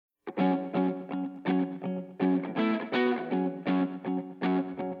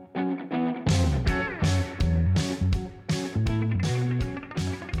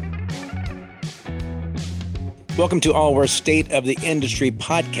Welcome to Allworth's State of the Industry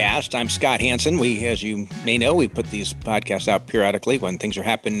podcast. I'm Scott Hanson. As you may know, we put these podcasts out periodically when things are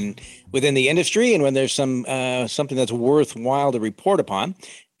happening within the industry and when there's something that's worthwhile to report upon.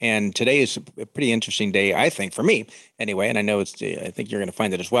 And today is a pretty interesting day, I think, for me anyway. And I know I think you're going to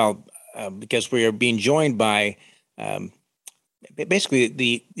find it as well, because we are being joined by basically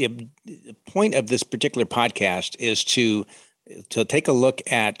the point of this particular podcast is to take a look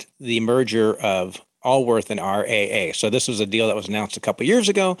at the merger of Allworth and RAA. So this was a deal that was announced a couple of years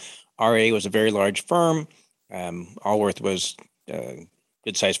ago. RAA was a very large firm. Allworth was a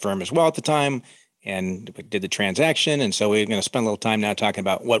good-sized firm as well at the time, and we did the transaction. And so we're going to spend a little time now talking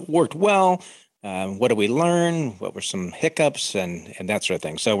about what worked well, what did we learn, what were some hiccups, and that sort of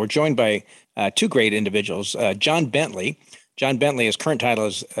thing. So we're joined by two great individuals. John Bentley. John Bentley, his current title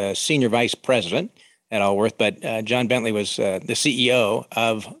is Senior Vice President at Allworth, but John Bentley was the CEO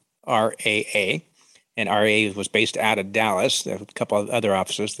of RAA. And RAA was based out of Dallas. There were a couple of other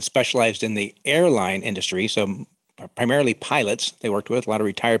offices that specialized in the airline industry, so primarily pilots they worked with, a lot of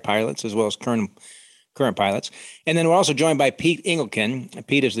retired pilots as well as current pilots. And then we're also joined by Pete Engelken.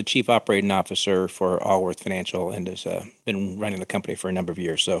 Pete is the Chief Operating Officer for Allworth Financial and has been running the company for a number of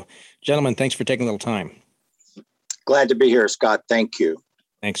years. So, gentlemen, thanks for taking a little time. Glad to be here, Scott. Thank you.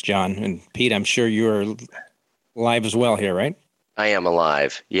 Thanks, John. And Pete, I'm sure you're live as well here, right? I am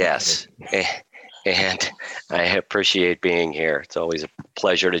alive, yes. And I appreciate being here. It's always a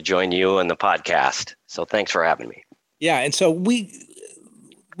pleasure to join you on the podcast. So thanks for having me. Yeah, and so we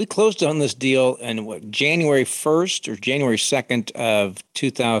closed on this deal in January 1st or January 2nd of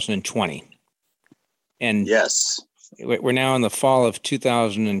 2020. And yes, we're now in the fall of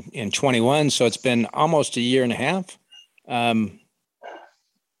 2021, so it's been almost a year and a half.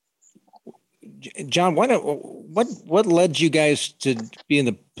 John, what led you guys to be in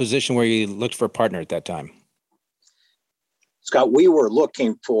the position where you looked for a partner at that time? Scott, we were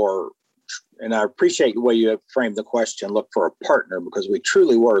looking for, and I appreciate the way you have framed the question, look for a partner, because we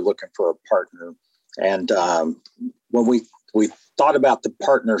truly were looking for a partner. And when we thought about the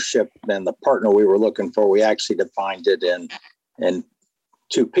partnership and the partner we were looking for, we actually defined it in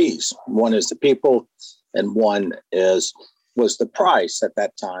two P's. One is the people, and one was the price at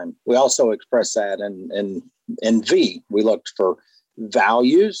that time. We also expressed that in V. We looked for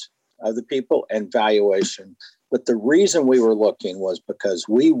values of the people and valuation. But the reason we were looking was because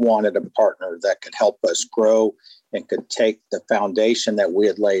we wanted a partner that could help us grow and could take the foundation that we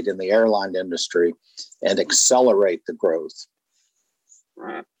had laid in the airline industry and accelerate the growth.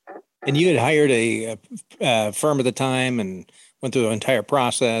 And you had hired a firm at the time and went through the entire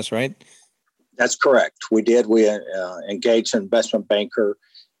process, right? That's correct. We did. We engaged an investment banker.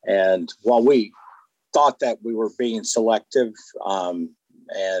 And while we thought that we were being selective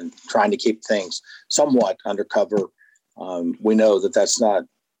and trying to keep things somewhat undercover, we know that that's not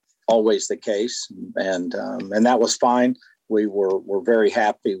always the case. And that was fine. We're very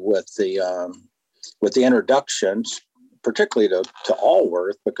happy with the introductions, particularly to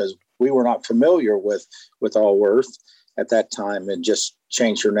Allworth, because we were not familiar with Allworth at that time, and just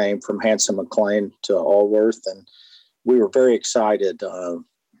changed your name from Hanson McLean to Allworth. And we were very excited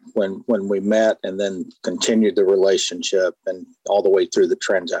when we met, and then continued the relationship and all the way through the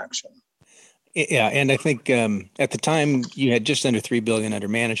transaction. Yeah, and I think at the time you had just under $3 billion under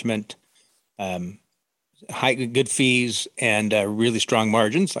management, good fees, and really strong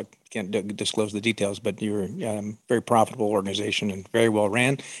margins. I can't disclose the details, but you were a very profitable organization and very well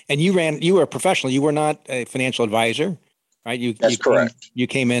ran. And you were a professional. You were not a financial advisor, right? That's correct. You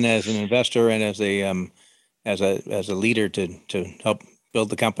came in as an investor and as a leader to help build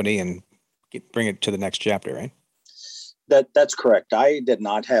the company and bring it to the next chapter, right? That's correct. I did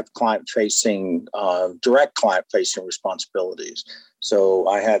not have direct client-facing responsibilities. So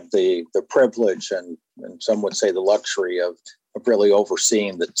I had the privilege and some would say the luxury of really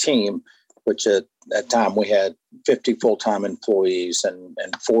overseeing the team, which at that time we had 50 full-time employees and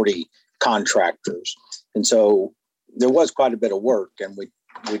 40 contractors. And so there was quite a bit of work, and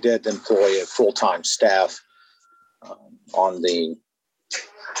we did employ a full-time staff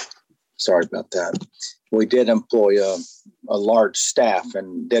sorry about that. We did employ a large staff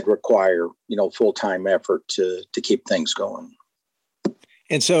and did require, full-time effort to keep things going.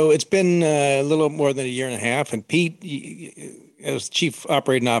 And so it's been a little more than a year and a half. And Pete, as Chief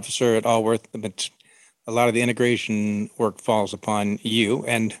Operating Officer at Allworth, a lot of the integration work falls upon you.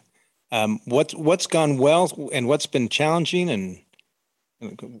 And what's gone well and what's been challenging, and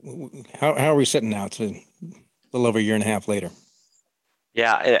how are we sitting now? It's a little over a year and a half later.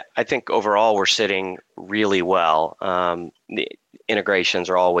 Yeah, I think overall we're sitting really well. The integrations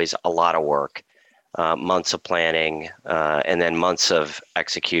are always a lot of work. months of planning, and then months of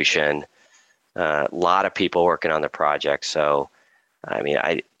execution. A lot of people working on the project. So, I mean,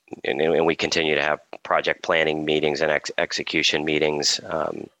 and we continue to have project planning meetings and execution meetings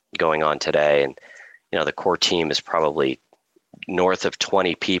going on today. And, the core team is probably north of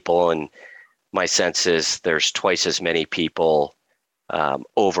 20 people. And my sense is there's twice as many people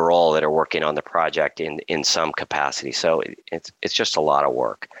overall that are working on the project in some capacity. So it's just a lot of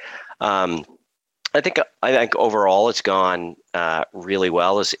work. I think overall it's gone really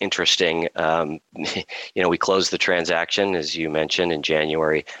well. It's interesting. We closed the transaction, as you mentioned, in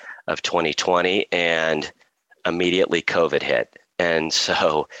January of 2020, and immediately COVID hit. And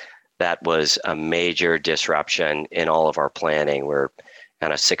so that was a major disruption in all of our planning. We're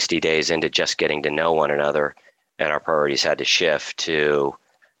kind of 60 days into just getting to know one another, and our priorities had to shift to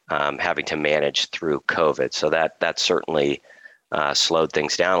having to manage through COVID. So that certainly slowed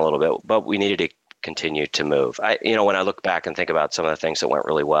things down a little bit, but we needed to continue to move. When I look back and think about some of the things that went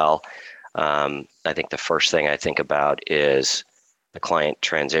really well, I think the first thing I think about is the client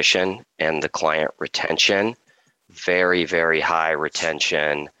transition and the client retention. Very, very high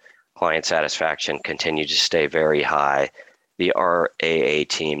retention. Client satisfaction continued to stay very high. The RAA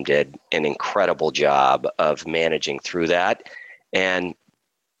team did an incredible job of managing through that. And,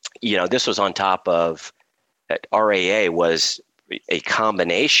 this was on top of RAA was a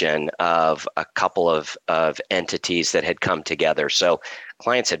combination of a couple of entities that had come together. So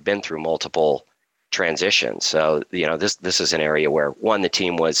clients had been through multiple transitions. So, this is an area where, one, the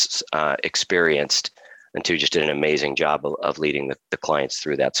team was experienced, and two, just did an amazing job of leading the clients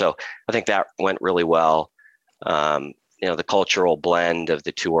through that. So I think that went really well. The cultural blend of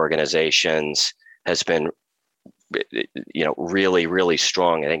the two organizations has been, really, really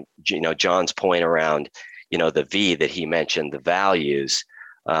strong. I think, John's point around, the V that he mentioned, the values,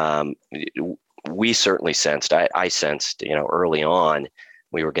 we certainly sensed, I sensed, early on,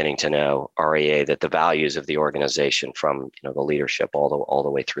 we were getting to know RAA, that the values of the organization from, the leadership all the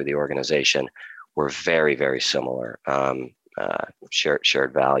way through the organization were very, very similar,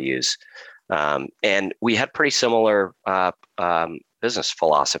 shared values. And we had pretty similar business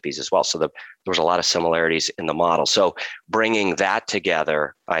philosophies as well. So there was a lot of similarities in the model. So bringing that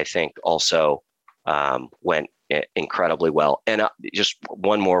together, I think also went incredibly well. And just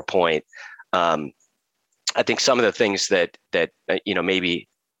one more point. I think some of the things that maybe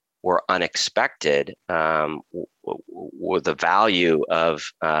were unexpected were the value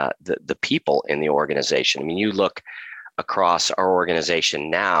of the people in the organization. I mean, you look across our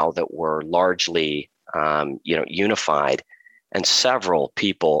organization now that we're largely unified, and several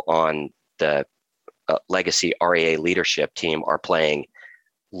people on the legacy RAA leadership team are playing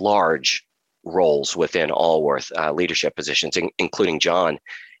large roles within Allworth leadership positions, including John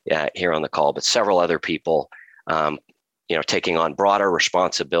here on the call, but several other people taking on broader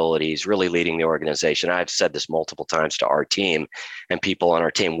responsibilities, really leading the organization. I've said this multiple times to our team and people on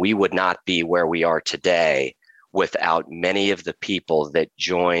our team, we would not be where we are today without many of the people that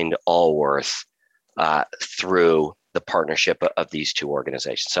joined Allworth through the partnership of these two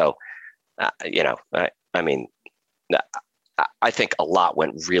organizations. So, I think a lot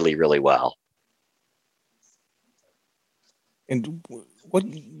went really, really well. And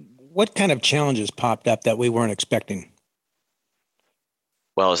what kind of challenges popped up that we weren't expecting?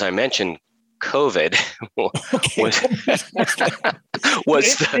 Well, as I mentioned, COVID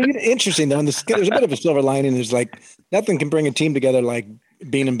was interesting though. There's a bit of a silver lining. There's like nothing can bring a team together like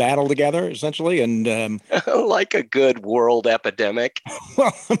being in battle together, essentially, and like a good world epidemic.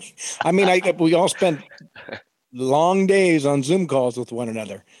 Well, we all spent long days on Zoom calls with one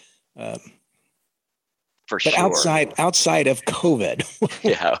another. For sure. But outside of COVID.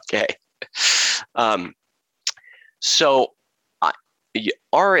 Yeah. Okay. So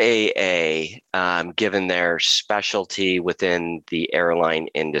RAA, given their specialty within the airline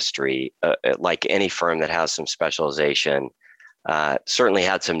industry, like any firm that has some specialization, certainly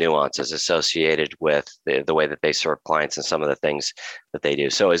had some nuances associated with the way that they serve clients and some of the things that they do.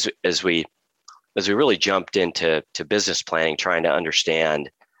 So as we really jumped into business planning, trying to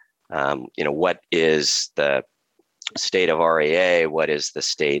understand, what is the state of RAA, what is the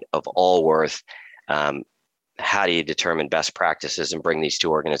state of Allworth, how do you determine best practices and bring these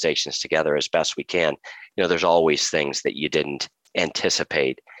two organizations together as best we can? There's always things that you didn't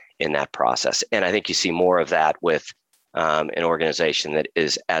anticipate in that process. And I think you see more of that with an organization that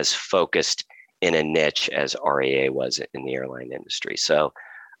is as focused in a niche as RAA was in the airline industry. So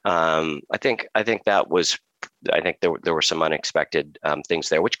I think there were some unexpected things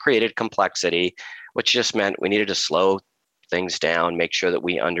there, which created complexity, which just meant we needed to slow things down, make sure that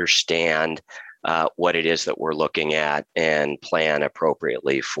we understand what it is that we're looking at and plan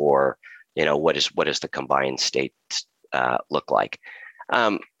appropriately for, what is the combined state look like.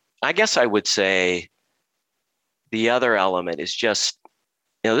 I guess I would say the other element is just,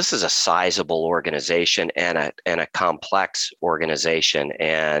 this is a sizable organization and a complex organization,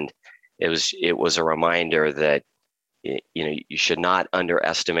 and it was a reminder that you should not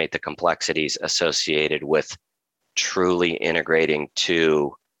underestimate the complexities associated with truly integrating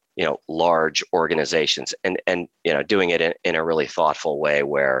two large organizations and doing it in a really thoughtful way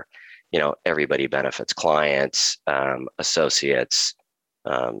where everybody benefits, clients, associates,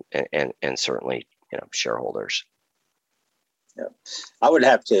 and certainly shareholders. Yeah, I would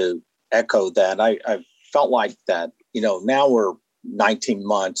have to echo that. I felt like that, now we're 19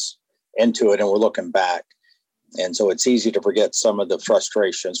 months into it and we're looking back. And so it's easy to forget some of the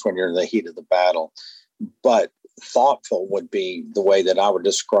frustrations when you're in the heat of the battle. But thoughtful would be the way that I would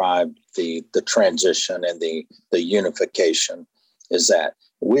describe the transition and the unification, is that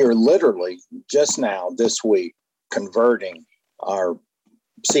we are literally just now this week converting our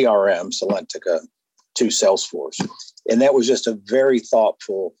CRM, Salentica, to Salesforce. And that was just a very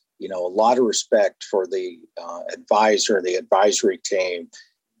thoughtful, a lot of respect for the advisor, the advisory team,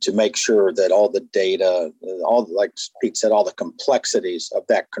 to make sure that all the data, like Pete said, all the complexities of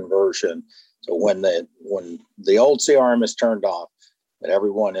that conversion. So when the old CRM is turned off, that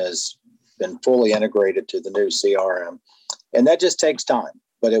everyone has been fully integrated to the new CRM. And that just takes time.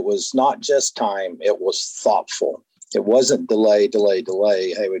 But it was not just time, it was thoughtful. It wasn't delay.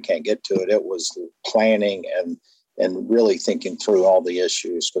 Hey, we can't get to it. It was planning and really thinking through all the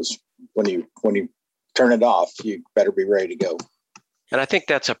issues, because when you turn it off, you better be ready to go. And I think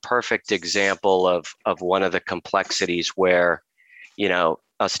that's a perfect example of one of the complexities where,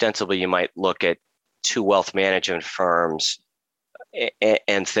 ostensibly you might look at two wealth management firms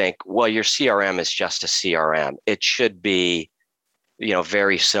and think, well, your CRM is just a CRM. It should be,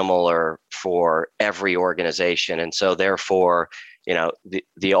 very similar for every organization. And so therefore,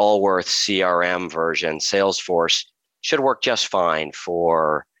 the Allworth CRM version, Salesforce, should work just fine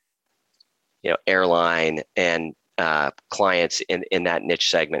for, airline and clients in that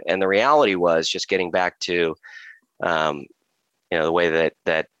niche segment. And the reality was, just getting back to, the way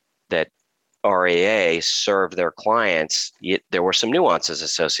that RAA served their clients, there were some nuances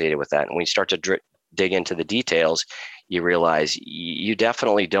associated with that. And when you start to dig into the details, you realize you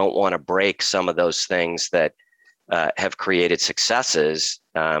definitely don't want to break some of those things that have created successes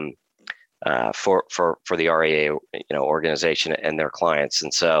for the RAA organization and their clients.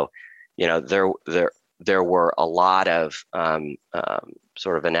 And so, there were a lot of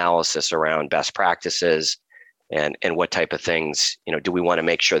sort of analysis around best practices and what type of things, do we want to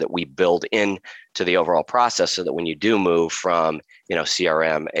make sure that we build in to the overall process, so that when you do move from,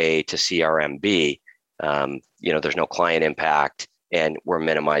 CRM A to CRM B, there's no client impact, and we're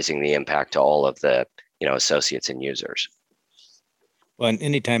minimizing the impact to all of the, associates and users. Well, and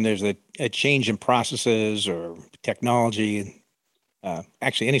anytime there's a change in processes or technology,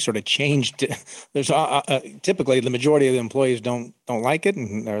 actually any sort of change, there's typically the majority of the employees don't like it,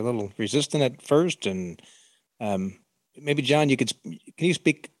 and they're a little resistant at first. And maybe John, can you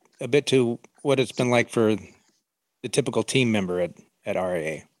speak a bit to what it's been like for the typical team member at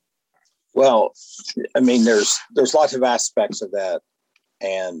RAA? Well, I mean, there's lots of aspects of that.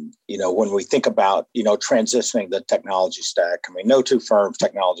 And, when we think about, transitioning the technology stack, I mean, no two firms'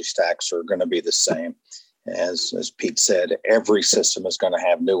 technology stacks are going to be the same. As Pete said, every system is going to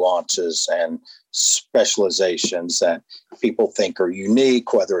have nuances and specializations that people think are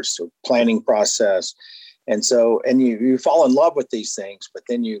unique, whether it's the planning process. And so, and you fall in love with these things, but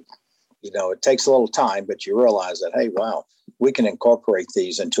then it takes a little time, but you realize that, hey, wow, we can incorporate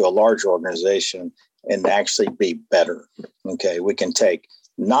these into a larger organization and actually be better. Okay, we can take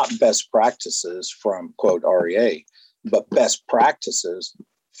not best practices from, quote, REA, but best practices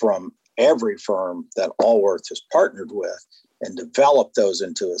from every firm that Allworth has partnered with and develop those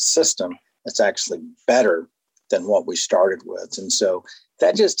into a system that's actually better than what we started with. And so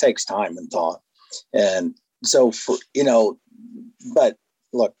that just takes time and thought. And so, but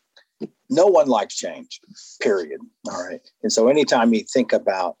look, no one likes change, period. All right. And so anytime you think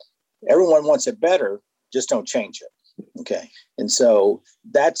about everyone wants it better, just don't change it. Okay. And so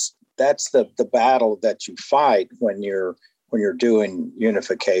that's the battle that you fight when you're doing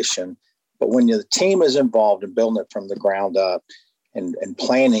unification. But when the team is involved in building it from the ground up and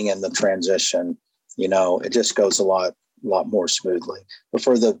planning in the transition, it just goes a lot more smoothly. But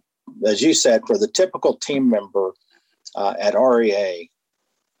as you said, for the typical team member at REA,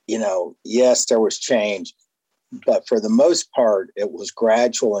 yes, there was change, but for the most part, it was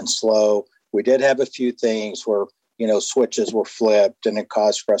gradual and slow. We did have a few things where, switches were flipped and it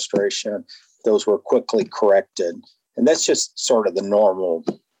caused frustration. Those were quickly corrected. And that's just sort of the normal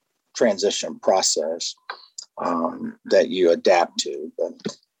transition process that you adapt to. But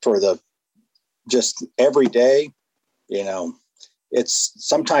for just every day,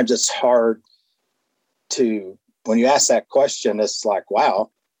 sometimes it's hard to, when you ask that question, it's like,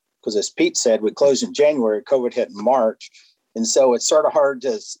 wow, because as Pete said, we closed in January, COVID hit in March. And so it's sort of hard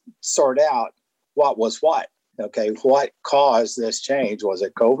to sort out what was what. Okay, what caused this change? Was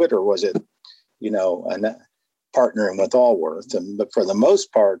it COVID or was it, partnering with Allworth? But for the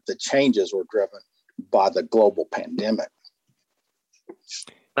most part, the changes were driven by the global pandemic.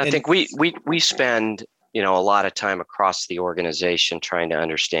 I think we spend, a lot of time across the organization trying to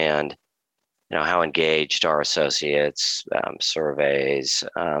understand, how engaged our associates, surveys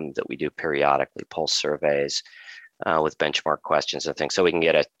that we do periodically, pulse surveys with benchmark questions and things, so we can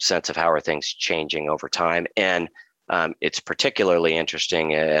get a sense of how are things changing over time. And it's particularly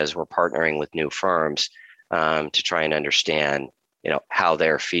interesting as we're partnering with new firms to try and understand, how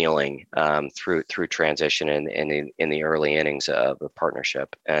they're feeling through transition in the early innings of the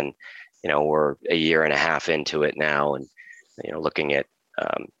partnership. And we're a year and a half into it now, and looking at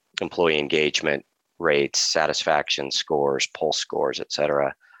employee engagement rates, satisfaction scores, pulse scores, et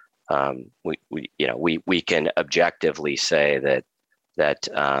cetera. We can objectively say that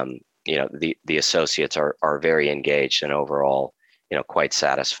the associates are very engaged and overall, quite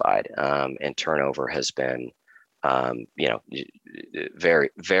satisfied. And turnover has been, very,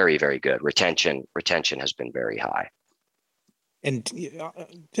 very, very good. Retention has been very high. And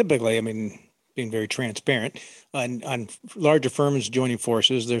typically, being very transparent, on larger firms joining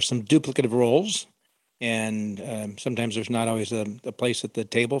forces, there's some duplicative roles, and sometimes there's not always a place at the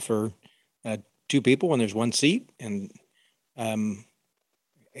table for two people when there's one seat. And how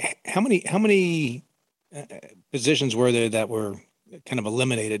many positions were there that were kind of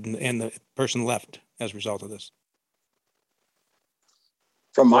eliminated and the person left as a result of this?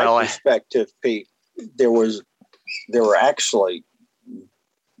 From my perspective, Pete, there were actually,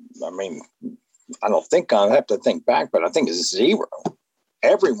 I don't think I have to think back, but I think it's zero.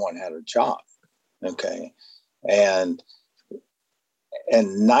 Everyone had a job. Okay. And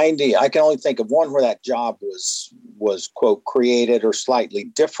 90, I can only think of one where that job was quote created or slightly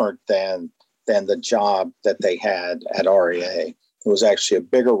different than the job that they had at REA. It was actually a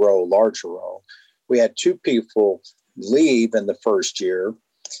bigger role, larger role. We had two people leave in the first year,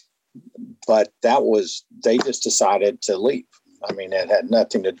 but they just decided to leave. It had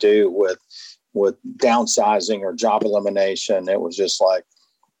nothing to do with downsizing or job elimination. It was just like,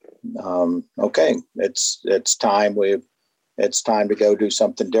 okay, it's time. It's time to go do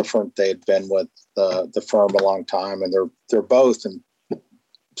something different. They had been with the firm a long time, and they're both and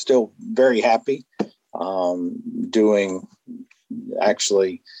still very happy doing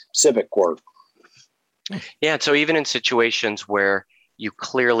actually civic work. Yeah. So even in situations where you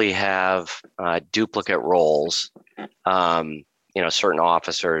clearly have duplicate roles, certain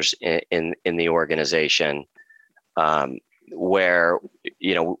officers in the organization, where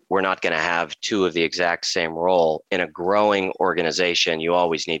we're not going to have two of the exact same role. In a growing organization, you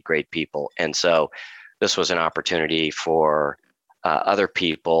always need great people, and so this was an opportunity for other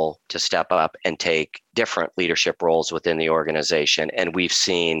people to step up and take different leadership roles within the organization. And we've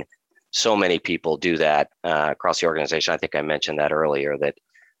seen so many people do that across the organization. I think I mentioned that earlier, that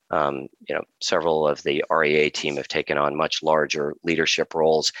several of the REA team have taken on much larger leadership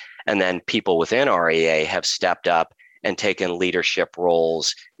roles, and then people within REA have stepped up and taken leadership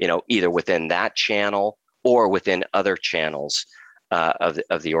roles, either within that channel or within other channels of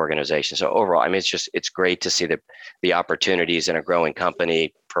the organization. So overall, it's great to see the opportunities in a growing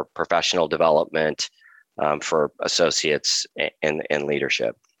company for professional development for associates and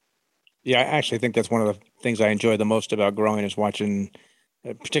leadership. Yeah, I actually think that's one of the things I enjoy the most about growing is watching,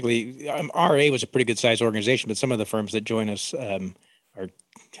 particularly RA was a pretty good sized organization, but some of the firms that join us are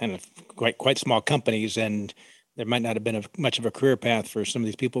kind of quite small companies, and there might not have been much of a career path for some of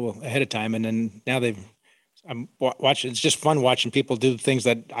these people ahead of time. And then now I'm watching, it's just fun watching people do things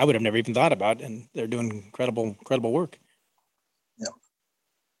that I would have never even thought about, and they're doing incredible work.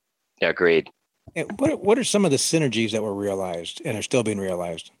 Yeah, agreed. And what are some of the synergies that were realized and are still being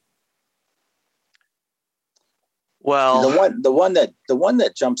realized? Well, the one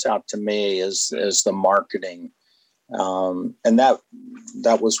that jumps out to me is the marketing, and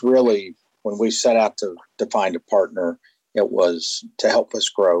that was really when we set out to find a partner. It was to help us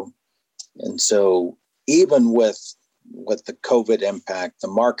grow, and so even with the COVID impact, the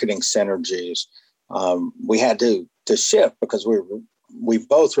marketing synergies, we had to shift because we were we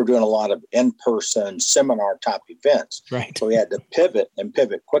both were doing a lot of in-person seminar type events. Right. So we had to pivot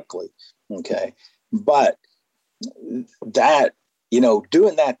quickly. Okay. But that,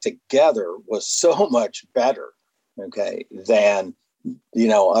 doing that together was so much better. Okay. Than,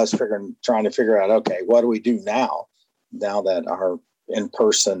 us trying to figure out, okay, what do we do now that our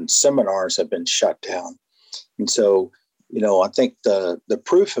in-person seminars have been shut down? And so, I think the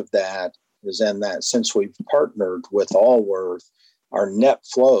proof of that is in that since we've partnered with Allworth, our net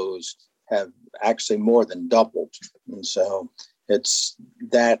flows have actually more than doubled. And so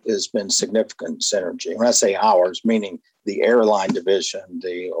that has been significant synergy. When I say ours, meaning the airline division,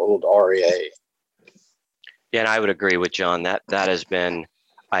 the old REA. Yeah, and I would agree with John that has been,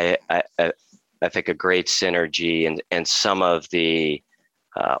 I think, a great synergy, and some of the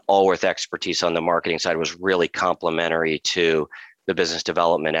Allworth expertise on the marketing side was really complementary to the business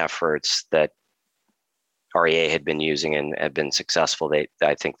development efforts that REA had been using and had been successful.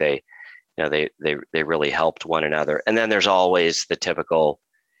 I think they really helped one another. And then there's always the typical,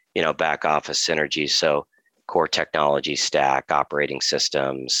 back office synergies. So core technology stack, operating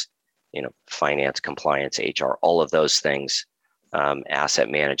systems, finance, compliance, HR, all of those things, asset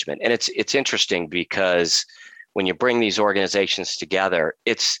management. And it's interesting because when you bring these organizations together,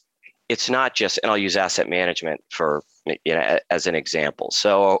 it's not just, and I'll use asset management for, as an example.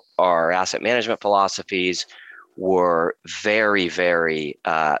 So our asset management philosophies were very, very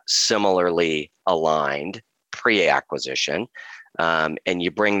similarly aligned pre-acquisition. And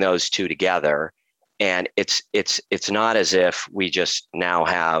you bring those two together, and it's not as if we just now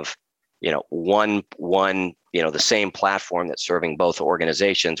have, one the same platform that's serving both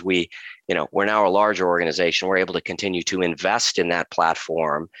organizations. We're now a larger organization. We're able to continue to invest in that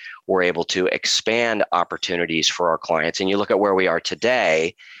platform. We're able to expand opportunities for our clients. And you look at where we are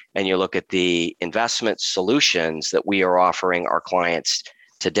today, and you look at the investment solutions that we are offering our clients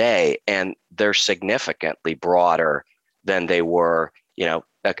today, and they're significantly broader than they were,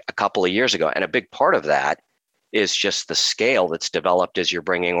 a couple of years ago. And a big part of that is just the scale that's developed as you're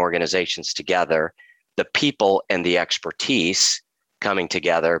bringing organizations together, the people and the expertise coming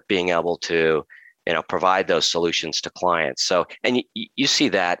together, being able to, provide those solutions to clients. So, and you see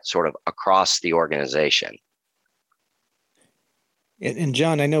that sort of across the organization. And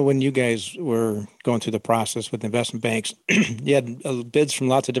John, I know when you guys were going through the process with investment banks, you had bids from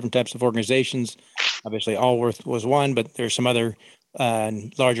lots of different types of organizations. Obviously, Allworth was one, but there's some other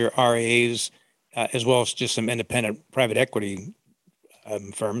larger RIAs, as well as just some independent private equity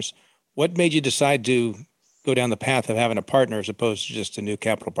firms. What made you decide to go down the path of having a partner as opposed to just a new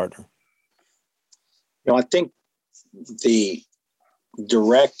capital partner? I think the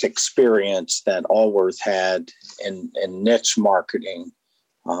direct experience that Allworth had in niche marketing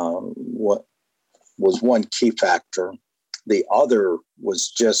what was one key factor. The other was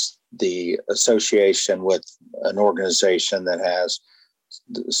just the association with an organization that has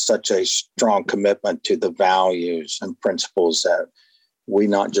such a strong commitment to the values and principles that we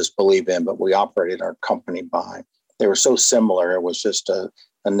not just believe in, but we operated our company by. They were so similar. It was just a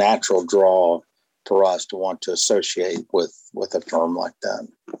natural draw for us to want to associate with a firm like that.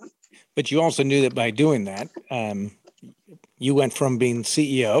 But you also knew that by doing that, you went from being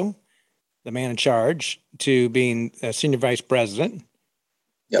CEO, the man in charge, to being a senior vice president.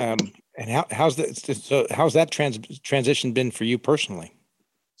 Yep. And how's that transition been for you personally?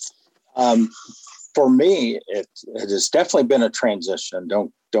 For me, it has definitely been a transition.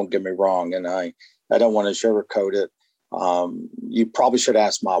 Don't get me wrong, and I don't want to sugarcoat it. You probably should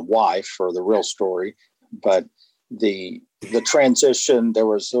ask my wife for the real story, but the transition, there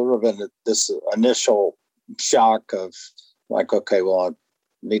was sort of this initial shock of like, okay, well, I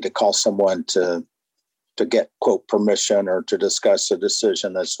need to call someone to get quote permission or to discuss a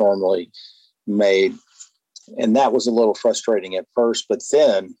decision that's normally made, and that was a little frustrating at first. But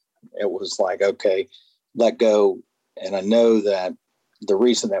then it was like, okay, let go. And I know that the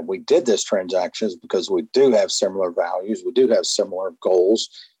reason that we did this transaction is because we do have similar values, we do have similar goals,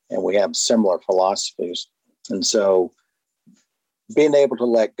 and we have similar philosophies. And so being able to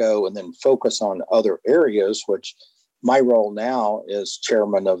let go and then focus on other areas, which my role now is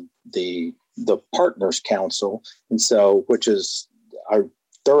chairman of the Partners Council, and so which is I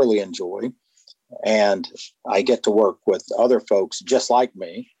thoroughly enjoy. And I get to work with other folks just like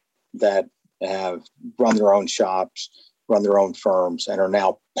me that have run their own shops, run their own firms, and are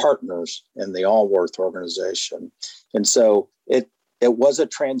now partners in the Allworth organization. And so it was a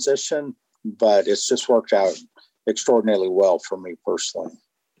transition, but it's just worked out extraordinarily well for me personally.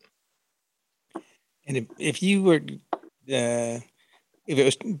 And if you were, if it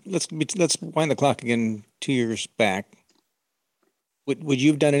was, let's wind the clock again 2 years back. Would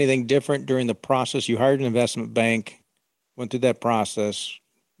you have done anything different during the process? You hired an investment bank, went through that process,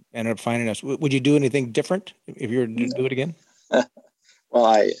 ended up finding us. Would you do anything different if you were to do it again? Well,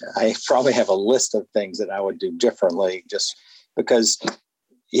 I probably have a list of things that I would do differently, just because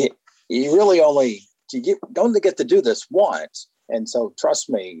you really don't get to do this once. And so trust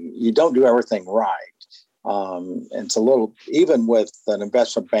me, you don't do everything right. And it's a little, even with an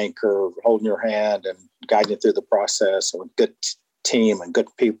investment banker holding your hand and guiding you through the process, and a good team and good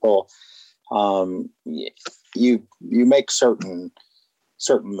people, you make certain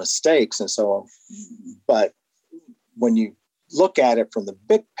mistakes. And so, but when you look at it from the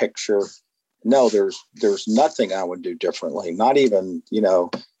big picture, no, there's nothing I would do differently. Not even,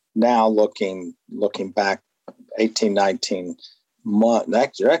 now looking back 18, 19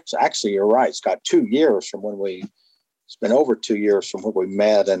 months. Actually, you're right. It's got 2 years from it's been over 2 years from when we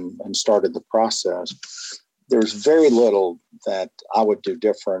met and started the process. There's very little that I would do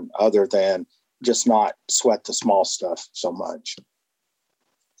different other than just not sweat the small stuff so much.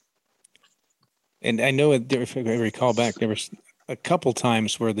 And I know, if I recall back, there was a couple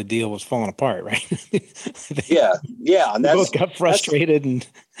times where the deal was falling apart, right? Yeah. And we both got frustrated.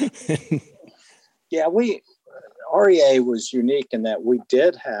 Yeah, REA was unique in that we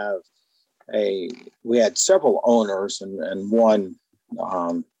had several owners and one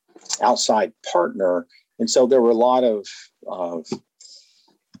outside partner. And so there were a lot of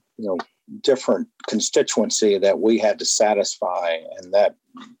different constituency that we had to satisfy, and that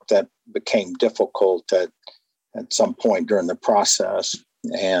became difficult at some point during the process.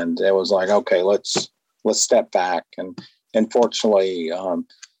 And it was like, okay, let's step back. And fortunately,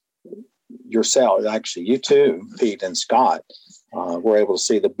 yourself, actually, you too, Pete and Scott, were able to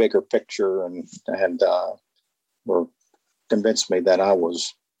see the bigger picture and were convinced me that I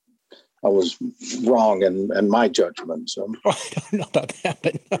was wrong in my judgment. So I don't know about that,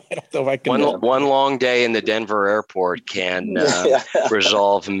 but I don't know if I can. One long day in the Denver airport can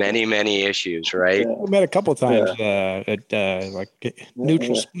resolve many, many issues, right? We met a couple of times at like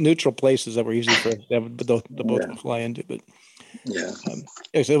neutral places that were easy for the both to fly into. But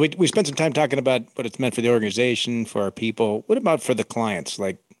so we spent some time talking about what it's meant for the organization, for our people. What about for the clients?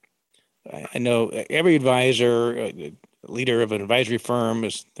 Like, I know every advisor, leader of an advisory firm,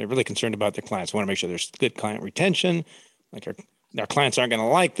 they're really concerned about their clients. They want to make sure there's good client retention. Like our clients aren't going to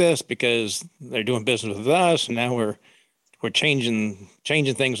like this because they're doing business with us, and now we're changing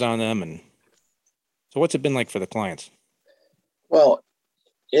things on them. And so, what's it been like for the clients? Well,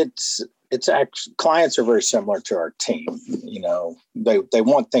 it's actually, clients are very similar to our team. They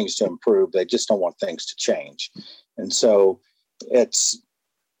want things to improve. They just don't want things to change. And so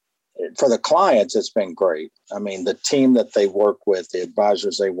for the clients, it's been great. I mean, the team that they work with, the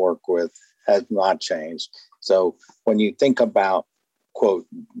advisors they work with, has not changed. So when you think about, quote,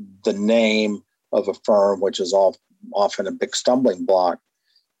 the name of a firm, which is often a big stumbling block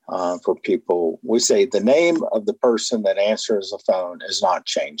for people, we say the name of the person that answers the phone is not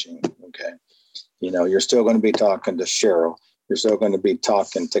changing. Okay. You're still going to be talking to Cheryl. You're still going to be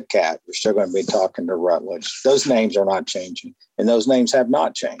talking to Kat. You're still going to be talking to Rutledge. Those names are not changing, and those names have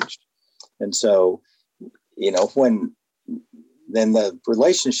not changed. And so, then the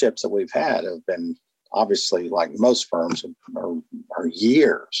relationships that we've had have been, obviously, like most firms, are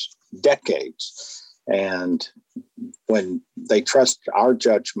years, decades. And when they trust our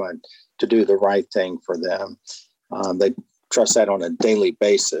judgment to do the right thing for them, they trust that on a daily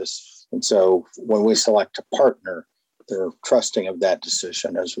basis. And so when we select a partner, they're trusting of that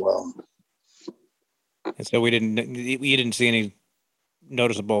decision as well. And so you didn't see any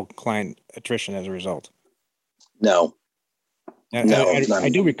noticeable client attrition as a result? No. I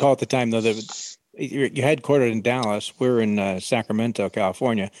do recall at the time, though, that you're headquartered in Dallas. We're in Sacramento,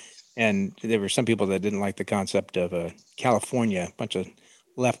 California, and there were some people that didn't like the concept of California, a bunch of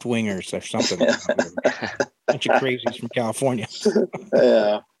left-wingers or something, a bunch of crazies from California.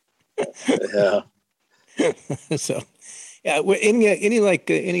 Yeah. So,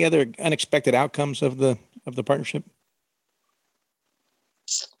 any other unexpected outcomes of the partnership?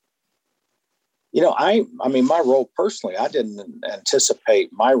 I mean, my role personally, I didn't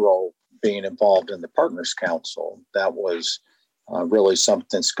anticipate my role being involved in the Partners Council. That was really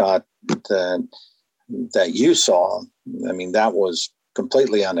something, Scott, that you saw. I mean, that was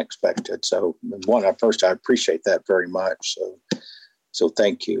completely unexpected. So I appreciate that very much. So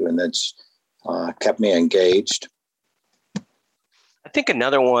thank you. And that's kept me engaged. I think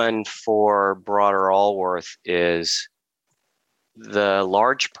another one for broader Allworth is the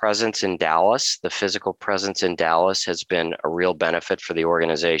large presence in Dallas. The physical presence in Dallas has been a real benefit for the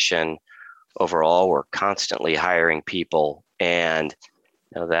organization overall. We're constantly hiring people and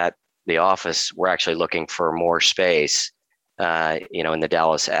that the office, we're actually looking for more space, in the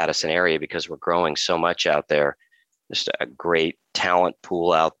Dallas Addison area because we're growing so much out there. Just a great talent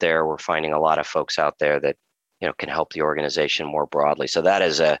pool out there. We're finding a lot of folks out there that can help the organization more broadly. So that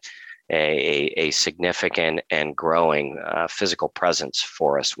is a significant and growing physical presence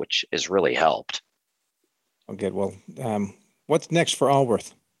for us, which has really helped. Oh, good. Well, what's next for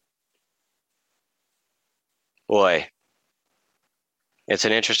Allworth? Boy, it's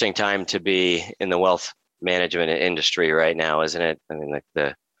an interesting time to be in the wealth management industry right now, isn't it? I mean,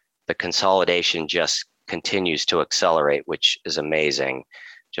 the consolidation just continues to accelerate, which is amazing.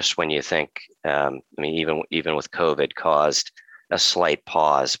 Just when you think, even with COVID caused a slight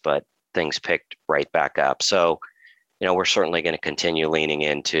pause, but things picked right back up. So, we're certainly going to continue leaning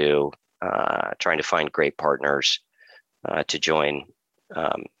into trying to find great partners to join,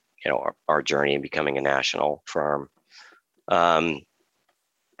 our journey in becoming a national firm.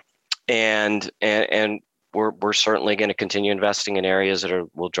 And we're certainly going to continue investing in areas that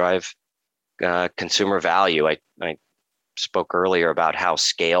will drive consumer value. I spoke earlier about how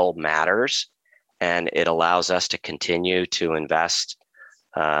scale matters, and it allows us to continue to invest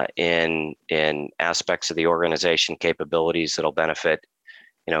in aspects of the organization, capabilities that'll benefit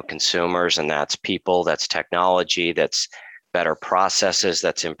consumers, and that's people, that's technology, that's better processes,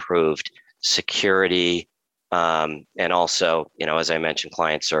 that's improved security, and also, as I mentioned,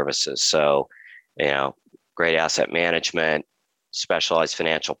 client services. So, great asset management, specialized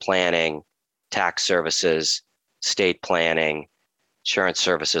financial planning, tax services, estate planning, insurance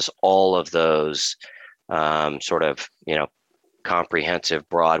services, all of those comprehensive,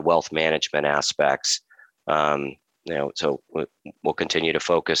 broad wealth management aspects. So we'll continue to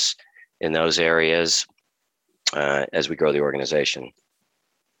focus in those areas as we grow the organization.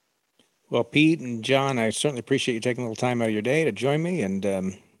 Well, Pete and John, I certainly appreciate you taking a little time out of your day to join me, and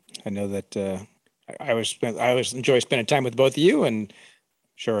I know that I always enjoy spending time with both of you, and I'm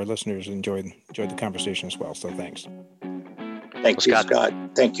sure our listeners enjoyed the conversation as well. So thanks. Thank you, Scott.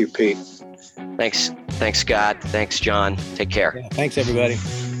 Thank you, Pete. Thanks, Scott. Thanks, John. Take care. Yeah, thanks, everybody.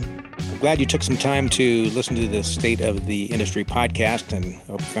 I'm glad you took some time to listen to the State of the Industry podcast, and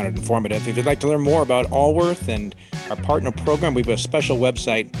hope you found it informative. If you'd like to learn more about Allworth and our partner program, we have a special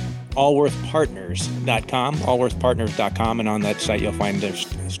website, allworthpartners.com, allworthpartners.com, and on that site you'll find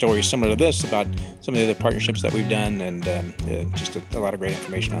stories similar to this about some of the other partnerships that we've done, and just a lot of great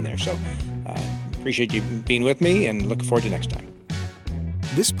information on there. So appreciate you being with me, and look forward to next time.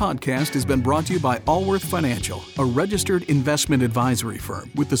 This podcast has been brought to you by Allworth Financial, a registered investment advisory firm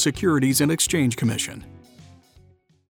with the Securities and Exchange Commission.